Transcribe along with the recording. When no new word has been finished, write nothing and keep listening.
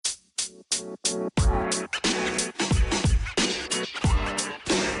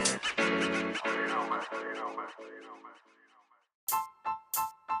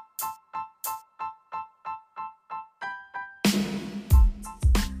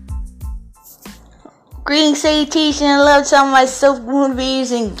Greetings, salutation, and love to all my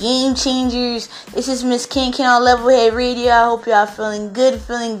self-motivators and game changers. This is Miss King on Levelhead Radio. I hope y'all feeling good,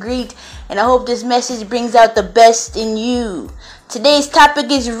 feeling great, and I hope this message brings out the best in you. Today's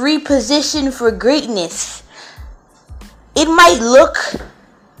topic is reposition for greatness. It might look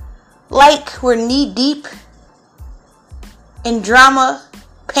like we're knee-deep in drama,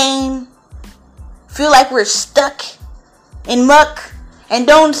 pain, feel like we're stuck in muck, and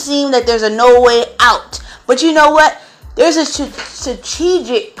don't seem that there's a no way out. But you know what? There's a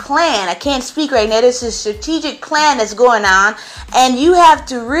strategic plan. I can't speak right now. There's a strategic plan that's going on. And you have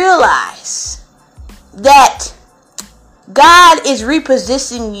to realize that God is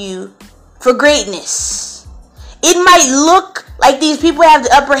repositioning you for greatness. It might look like these people have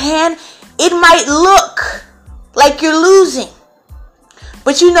the upper hand. It might look like you're losing.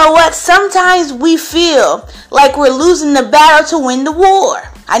 But you know what? Sometimes we feel like we're losing the battle to win the war.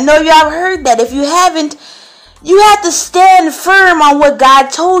 I know y'all have heard that. If you haven't, you have to stand firm on what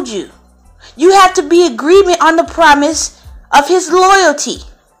God told you. You have to be in agreement on the promise of His loyalty.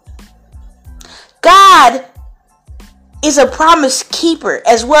 God is a promise keeper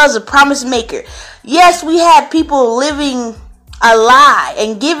as well as a promise maker. Yes, we have people living a lie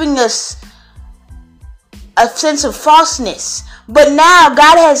and giving us a sense of falseness. But now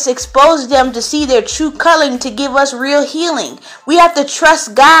God has exposed them to see their true coloring to give us real healing. We have to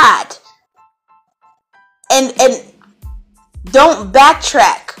trust God and don't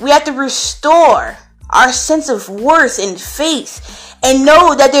backtrack. We have to restore our sense of worth and faith and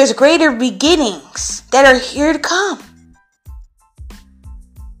know that there's greater beginnings that are here to come.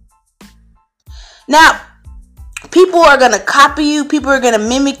 Now, people are going to copy you. People are going to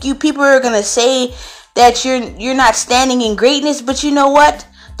mimic you. People are going to say that you're not standing in greatness. But you know what?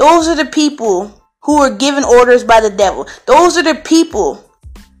 Those are the people who are given orders by the devil. Those are the people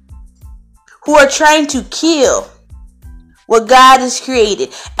who are trying to kill what God has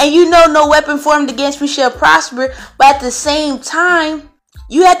created. And you know no weapon formed against me shall prosper. But at the same time,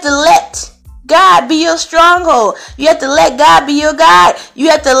 you have to let God be your stronghold. You have to let God be your God. You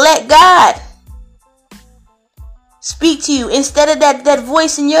have to let God speak to you instead of that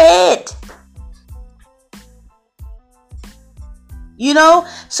voice in your head. You know,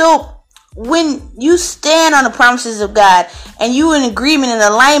 so when you stand on the promises of God and you in agreement and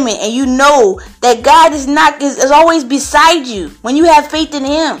alignment and you know that God is always beside you when you have faith in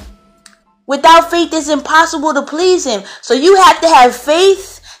Him. Without faith, it's impossible to please Him. So you have to have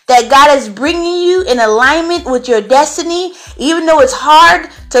faith that God is bringing you in alignment with your destiny. Even though it's hard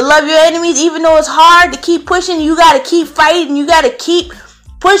to love your enemies, even though it's hard to keep pushing, you got to keep fighting. You got to keep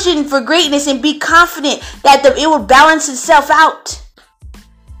pushing for greatness and be confident that it will balance itself out.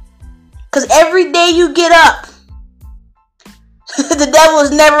 Because every day you get up, the devil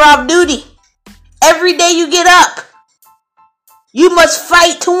is never off duty. Every day you get up, you must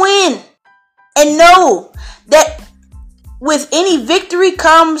fight to win. And know that with any victory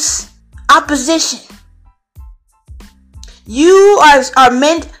comes opposition. You are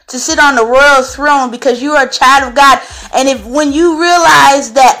meant to sit on the royal throne because you are a child of God. And when you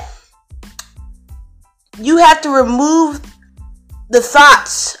realize that you have to remove the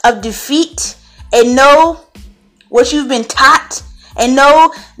thoughts of defeat and know what you've been taught and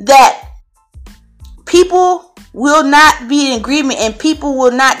know that people will not be in agreement and people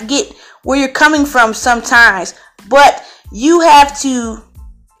will not get where you're coming from sometimes, but you have to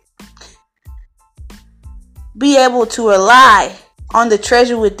be able to rely on the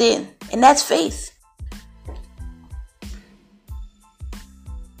treasure within, and that's faith.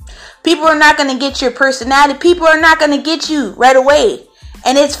 People are not going to get your personality. People are not going to get you right away.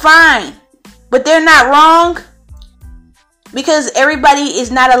 And it's fine. But they're not wrong. Because everybody is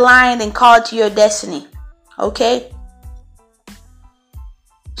not aligned and called to your destiny. Okay?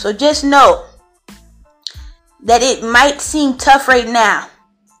 So just know that it might seem tough right now.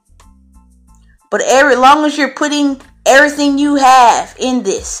 But as long as you're putting everything you have in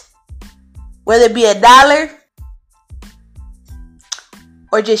this, whether it be $1,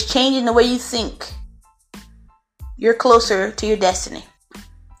 or just changing the way you think, you're closer to your destiny.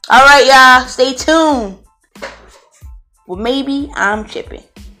 Alright, y'all. Stay tuned. Well, maybe I'm tripping.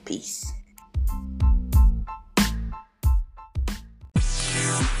 Peace.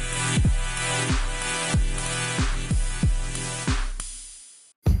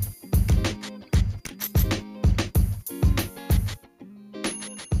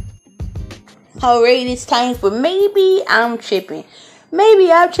 Alright, it's time for Maybe I'm Tripping.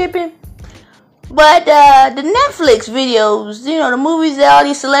 Maybe I'm tripping. But the Netflix videos, the movies that all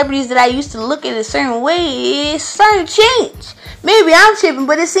these celebrities that I used to look at a certain way, it's starting to change. Maybe I'm tripping,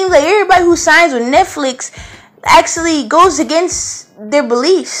 but it seems like everybody who signs with Netflix actually goes against their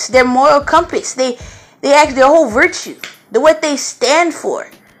beliefs, their moral compass. They act their whole virtue, what they stand for.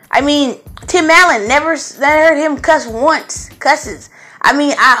 I mean, Tim Allen, never heard him cuss once. Cusses. I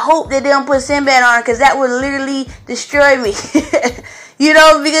mean, I hope that they don't put Sinbad on, because that would literally destroy me.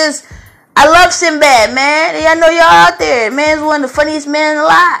 Because I love Sinbad, man. I know y'all out there. Man's one of the funniest men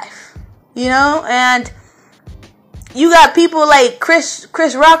alive. And you got people like Chris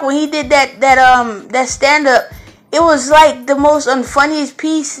Rock, when he did that stand up. It was like the most unfunniest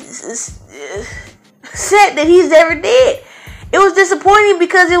piece set that he's ever did. It was disappointing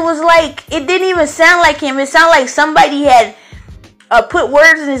because it was like, it didn't even sound like him. It sounded like somebody had put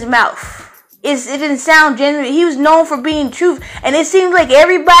words in his mouth. It didn't sound genuine. He was known for being truth, and it seems like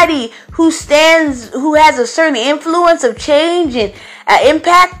everybody who has a certain influence of change and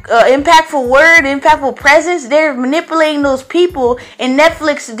impactful word, impactful presence, they're manipulating those people in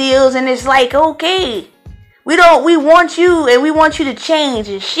Netflix deals, and it's like, okay, we want you, and we want you to change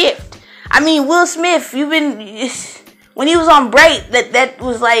and shift. I mean, Will Smith, when he was on Bright, that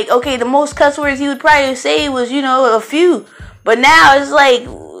was like, okay, the most cuss words he would probably say was, a few. But now it's like,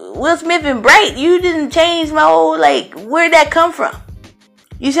 Will Smith and Bright, you didn't change my whole, where'd that come from?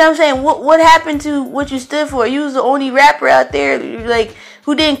 You see what I'm saying? What happened to what you stood for? You was the only rapper out there,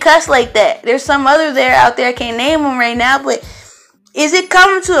 who didn't cuss like that. There's some other there out there, I can't name them right now, but is it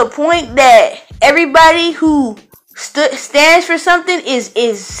coming to a point that everybody who stands for something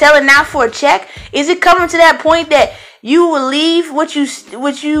is selling out for a check? Is it coming to that point that you will leave what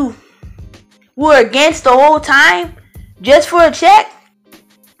you were against the whole time just for a check?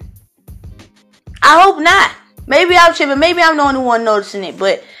 I hope not. Maybe I'm tripping. Maybe I'm the only one noticing it.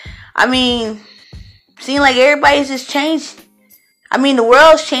 But, I mean, seems like everybody's just changing. I mean, the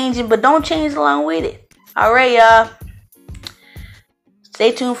world's changing, but don't change along with it. Alright, y'all.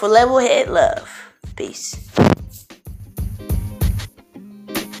 Stay tuned for Level Head Love. Peace.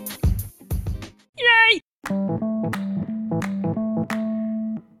 Yay!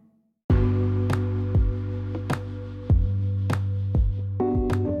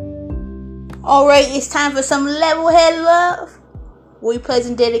 Alright, it's time for some Level Head Love. We pledge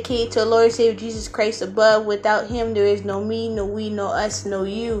and dedicate to our Lord and Savior Jesus Christ above. Without him, there is no me, no we, no us, no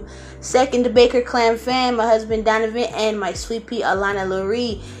you. Second, the Baker Clan fam, my husband Donovan, and my sweet pea Alana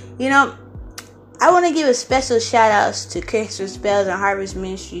Lurie. I want to give a special shout outs to Crystal Spells and Harvest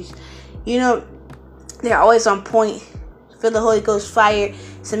Ministries. They're always on point. Feel the Holy Ghost fire.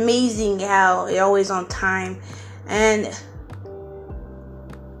 It's amazing how they're always on time. And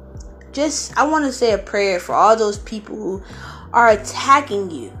I want to say a prayer for all those people who are attacking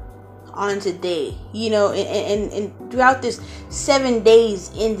you on today. And throughout this 7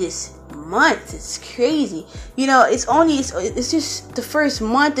 days in this month, it's crazy. It's just the first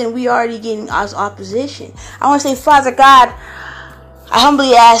month and we already getting opposition. I want to say, Father God, I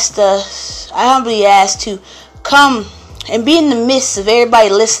humbly ask to come and be in the midst of everybody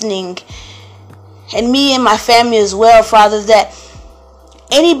listening, and me and my family as well, Father, that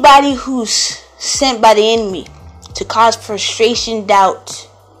anybody who's sent by the enemy to cause frustration, doubt,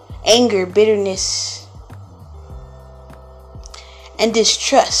 anger, bitterness, and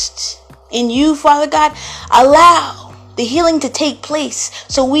distrust in you, Father God, allow the healing to take place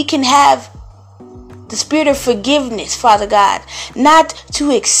so we can have the spirit of forgiveness, Father God, not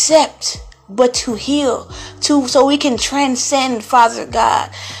to accept, but to heal, so we can transcend, Father God,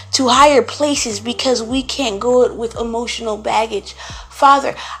 to higher places, because we can't go with emotional baggage.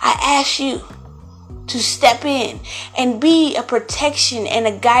 Father, I ask you to step in and be a protection and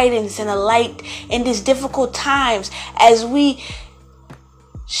a guidance and a light in these difficult times as we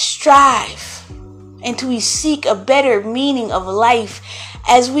strive and we seek a better meaning of life,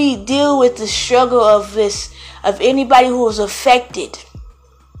 as we deal with the struggle of anybody who was affected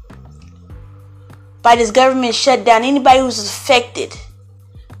by this government shutdown, anybody who's affected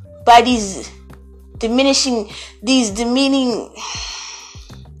by these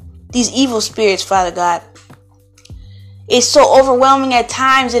evil spirits, Father God. It's so overwhelming at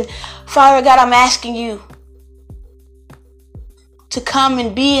times, and Father God, I'm asking you to come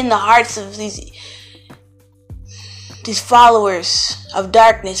and be in the hearts of these followers of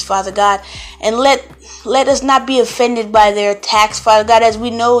darkness, Father God, and let us not be offended by their attacks, Father God, as we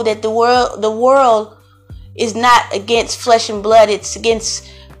know that the world is not against flesh and blood, it's against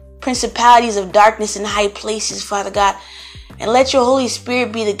principalities of darkness in high places, Father God. And let your Holy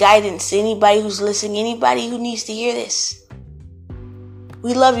Spirit be the guidance to anybody who's listening, anybody who needs to hear this.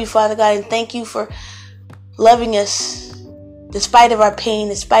 We love you, Father God, and thank you for loving us despite of our pain,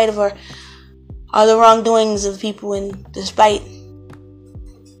 despite of all the wrongdoings of people, and despite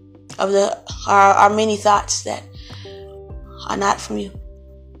of our many thoughts that are not from you.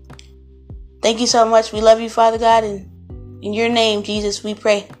 Thank you so much. We love you, Father God, and in your name, Jesus, we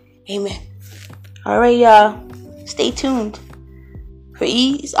pray. Amen. All right, y'all. Stay tuned for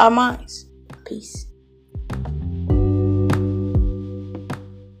Ease Our Minds. Peace.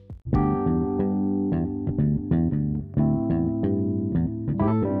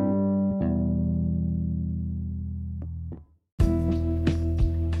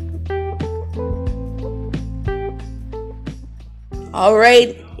 All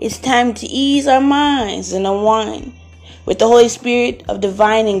right, it's time to ease our minds and unwind with the Holy Spirit of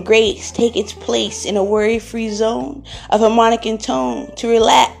divine and grace take its place in a worry-free zone of harmonic and tone to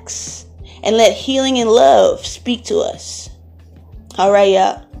relax and let healing and love speak to us. All right,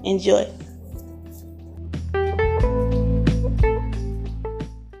 y'all, enjoy.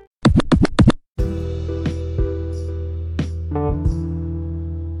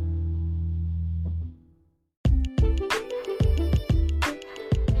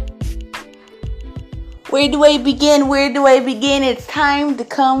 Where do I begin? Where do I begin? It's time to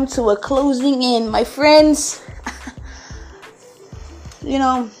come to a closing in, my friends. You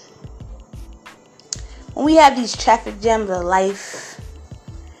know, when we have these traffic jams of life,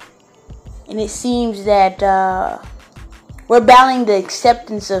 and it seems that we're battling the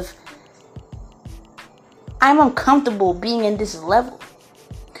acceptance of, I'm uncomfortable being in this level.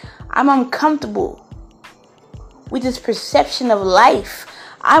 I'm uncomfortable with this perception of life.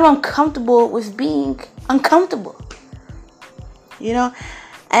 I'm uncomfortable with being uncomfortable, you know,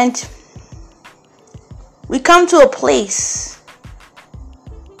 and we come to a place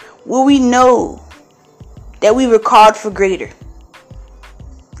where we know that we were called for greater.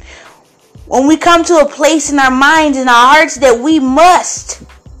 When we come to a place in our minds and our hearts that we must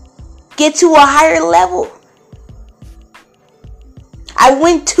get to a higher level. I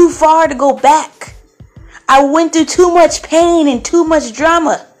went too far to go back. I went through too much pain and too much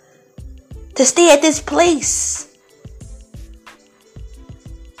drama to stay at this place.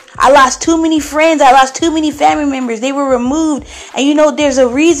 I lost too many friends. I lost too many family members. They were removed. And you know, there's a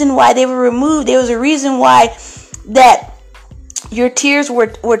reason why they were removed. There was a reason why that your tears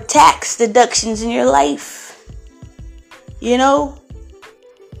were tax deductions in your life. You know?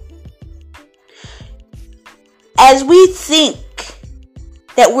 As we think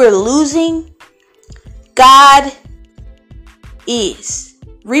that we're losing, God is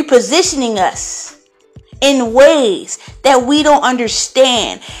repositioning us in ways that we don't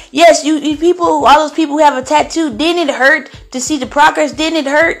understand. Yes, you people, all those people who have a tattoo, didn't it hurt to see the progress? Didn't it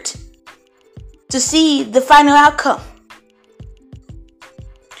hurt to see the final outcome?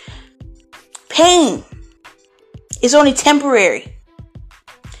 Pain is only temporary,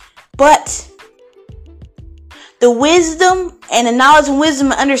 but the wisdom and the knowledge and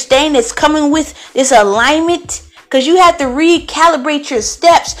wisdom and understanding that's coming with this alignment, because you have to recalibrate your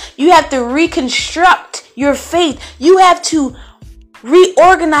steps. You have to reconstruct your faith. You have to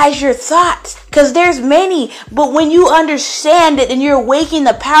reorganize your thoughts, because there's many. But when you understand it and you're awakening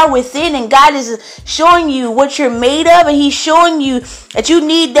the power within, and God is showing you what you're made of, and He's showing you that you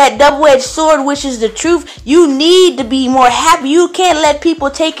need that double-edged sword, which is the truth. You need to be more happy. You can't let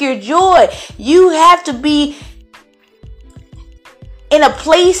people take your joy. You have to be in a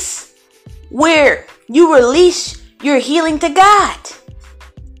place where you release your healing to God.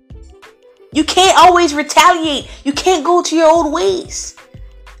 You can't always retaliate. You can't go to your old ways.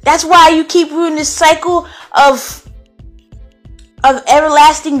 That's why you keep ruining this cycle of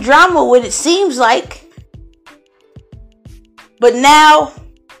everlasting drama, what it seems like. But now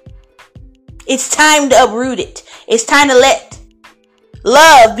it's time to uproot it. It's time to let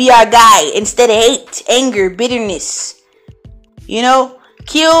love be our guide instead of hate, anger, bitterness. You know,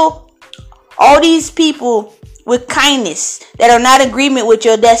 kill all these people with kindness that are not in agreement with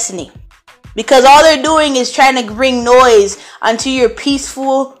your destiny. Because all they're doing is trying to bring noise onto your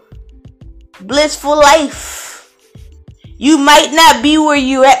peaceful, blissful life. You might not be where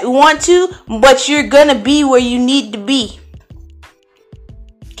you want to, but you're going to be where you need to be.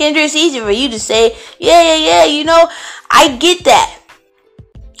 Kendra, it's easy for you to say, yeah, you know, I get that.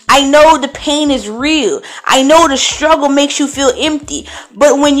 I know the pain is real. I know the struggle makes you feel empty.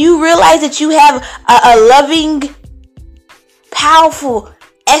 But when you realize that you have a loving, powerful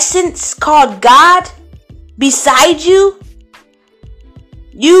essence called God beside you,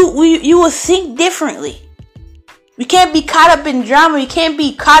 you will think differently. You can't be caught up in drama. You can't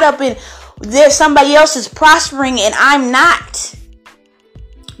be caught up in there's somebody else is prospering and I'm not.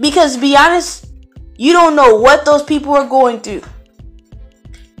 Because to be honest, you don't know what those people are going through.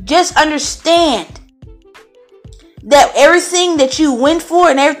 Just understand that everything that you went for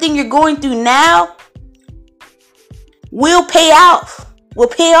and everything you're going through now will pay off. Will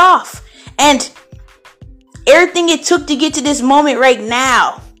pay off. And everything it took to get to this moment right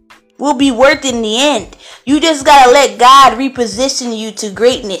now will be worth it in the end. You just gotta let God reposition you to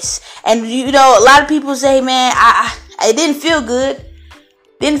greatness. And you know, a lot of people say, man, I didn't feel good.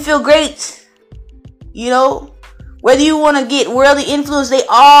 Didn't feel great. You know, whether you want to get worldly influence, they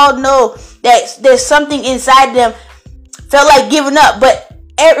all know that there's something inside them felt like giving up. But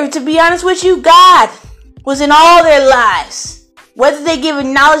to be honest with you, God was in all their lives. Whether they give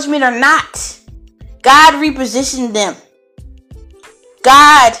acknowledgement or not, God repositioned them.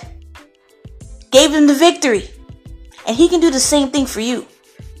 God gave them the victory. And He can do the same thing for you.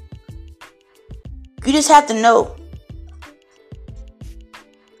 You just have to know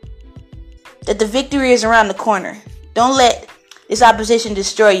that the victory is around the corner. Don't let this opposition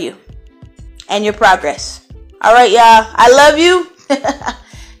destroy you and your progress. All right, y'all. I love you.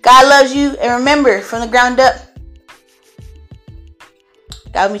 God loves you. And remember, from the ground up,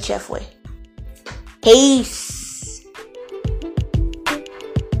 God will meet you halfway. Peace.